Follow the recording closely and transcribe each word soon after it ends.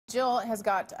Jill has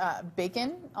got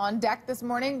bacon on deck this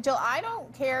morning. Jill, I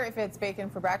don't care if it's bacon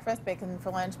for breakfast, bacon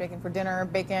for lunch, bacon for dinner,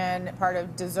 bacon part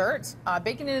of dessert,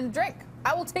 bacon in a drink.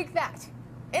 I will take that.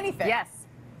 Anything. Yes.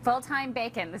 Full-time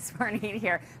bacon this morning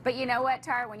here. But you know what,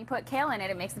 Tara? When you put kale in it,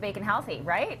 it makes the bacon healthy,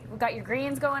 right? We've got your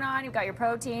greens going on, you've got your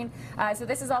protein. So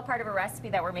this is all part of a recipe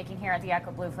that we're making here at the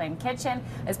Atco Blue Flame Kitchen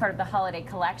as part of the holiday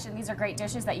collection. These are great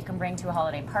dishes that you can bring to a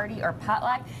holiday party or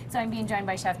potluck. So I'm being joined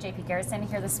by Chef JP Garrison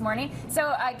here this morning.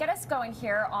 So get us going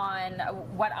here on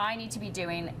what I need to be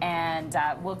doing, and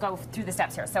we'll go through the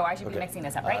steps here. So I should be mixing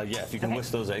this up, right? Yeah, if you can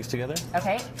whisk those eggs together.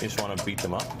 Okay. You just want to beat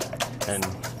them up. And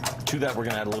to that, we're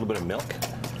going to add a little bit of milk.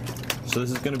 So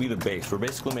this is going to be the base. We're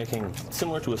basically making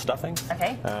similar to a stuffing.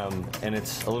 Okay. And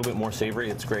it's a little bit more savory.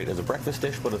 It's great as a breakfast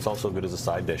dish, but it's also good as a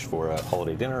side dish for a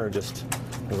holiday dinner or just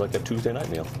as like a Tuesday night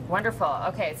meal. Wonderful.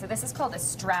 Okay, so this is called a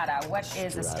strata. What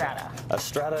is a strata? A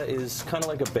strata is kind of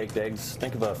like a baked eggs.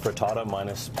 Think of a frittata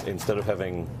minus, instead of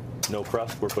having no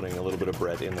crust, we're putting a little bit of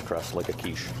bread in the crust like a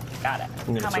quiche. Got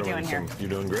it. How am I doing here? You're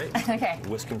doing great. Okay.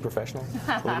 Whisking professional.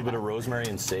 A little bit of rosemary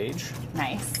and sage.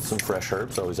 Nice. Some fresh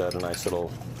herbs. Always add a nice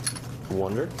little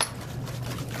wonder.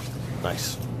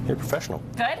 Nice. You're professional.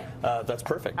 Good? That's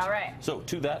perfect. All right. So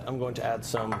to that, I'm going to add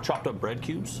some chopped up bread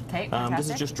cubes. Okay, this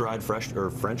is just dried fresh, or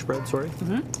French bread, sorry.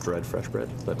 Dried fresh bread.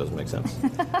 That doesn't make sense.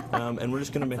 And we're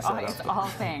just going to mix that up. It's all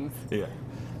things. Yeah.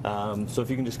 So if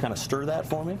you can just kind of stir that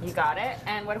for me. You got it.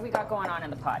 And what have we got going on in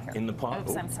the pot here? In the pot?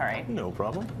 Oops, I'm sorry. No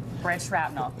problem. Bread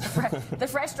shrapnel. The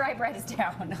fresh dry bread is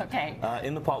down. Okay.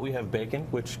 In the pot we have bacon,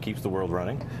 which keeps the world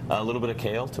running. A little bit of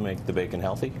kale to make the bacon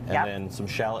healthy. And then some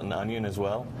shallot and onion as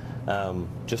well.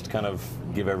 Just to kind of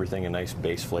give everything a nice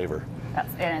base flavor.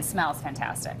 And it smells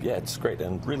fantastic. Yeah, it's great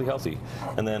and really healthy.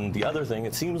 And then the other thing,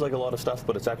 it seems like a lot of stuff,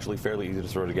 but it's actually fairly easy to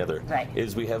throw together,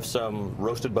 is we have some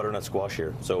roasted butternut squash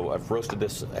here. So I've roasted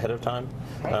this ahead of time.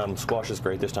 Squash is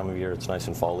great this time of year. It's nice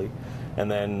and fall-y. And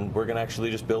then we're going to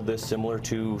actually just build this similar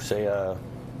to, say, a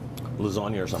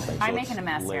lasagna or something. I'm making a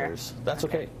mess layers. here. That's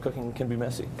okay. Cooking can be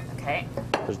messy. Okay.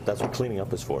 That's what cleaning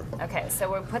up is for. Okay, so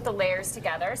we'll put the layers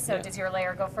together. So does your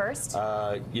layer go first?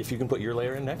 If you can put your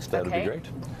layer in next, that would be great.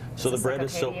 So the bread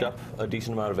is soaked up a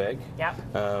decent amount of egg. Yep.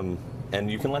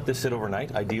 And you can let this sit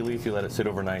overnight. Ideally, if you let it sit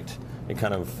overnight, it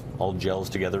kind of all gels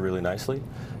together really nicely.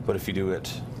 But if you do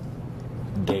it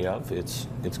day of, it's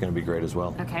going to be great as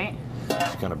well. Okay.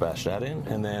 Just kind of bash that in,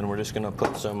 and then we're just going to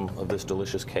put some of this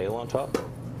delicious kale on top.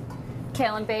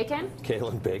 Kale and bacon? Kale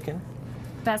and bacon.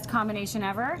 Best combination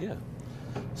ever? Yeah.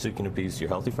 So you can appease your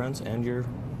healthy friends and your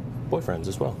boyfriends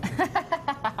as well.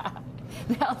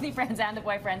 The healthy friends and the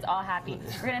boyfriends all happy.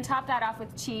 We're going to top that off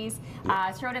with cheese.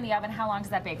 Throw it in the oven. How long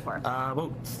does that bake for?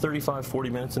 About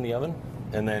 35-40 minutes in the oven.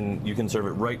 And then you can serve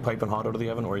it right piping hot out of the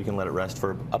oven, or you can let it rest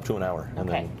for up to an hour and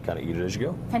then kind of eat it as you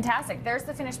go. Fantastic. There's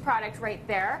the finished product right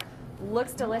there.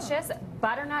 Looks delicious.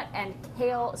 Butternut and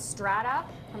kale strata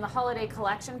from the holiday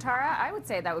collection, Tara. I would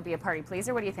say that would be a party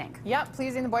pleaser. What do you think? Yep,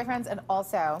 pleasing the boyfriends and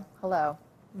also, hello,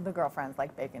 the girlfriends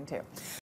like bacon too.